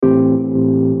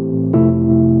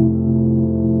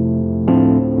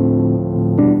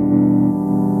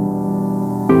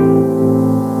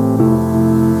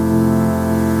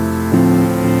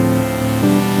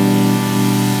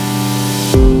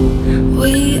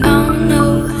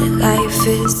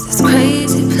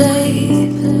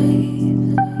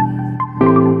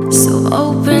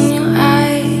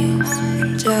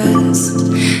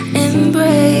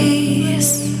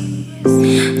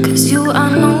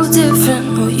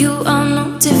you are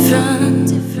no different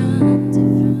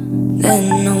than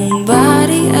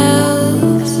nobody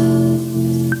else.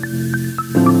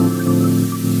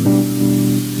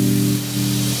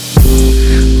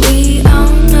 We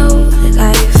all know that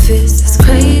life is this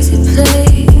crazy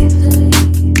place,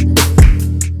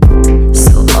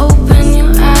 so open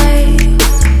your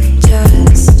eyes,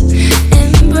 just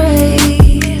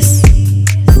embrace.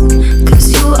 'Cause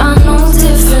you are no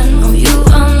different, oh you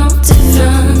are no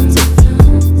different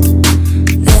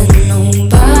than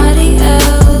nobody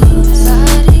else.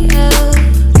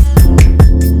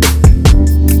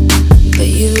 But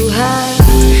you have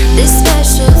this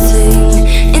special thing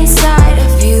inside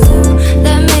of you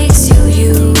that makes you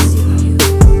you.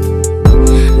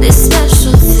 This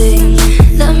special thing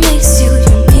that makes you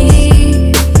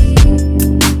unique.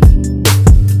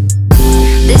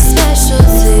 This special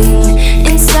thing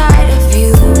inside of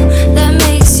you that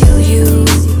makes you you.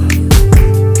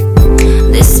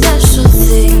 This special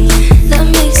thing that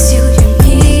makes you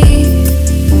unique.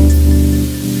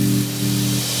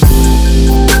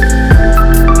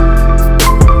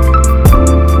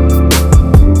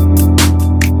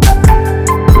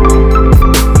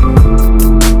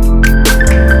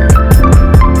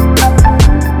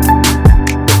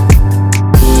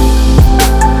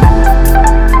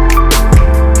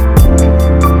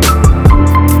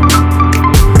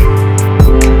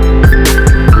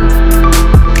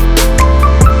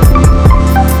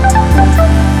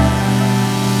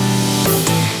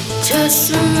 Just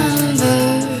remember,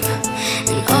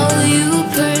 in all you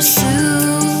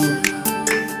pursue,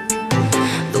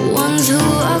 the ones who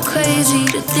are crazy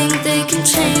to think they can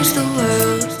change the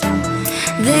world,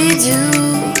 they do.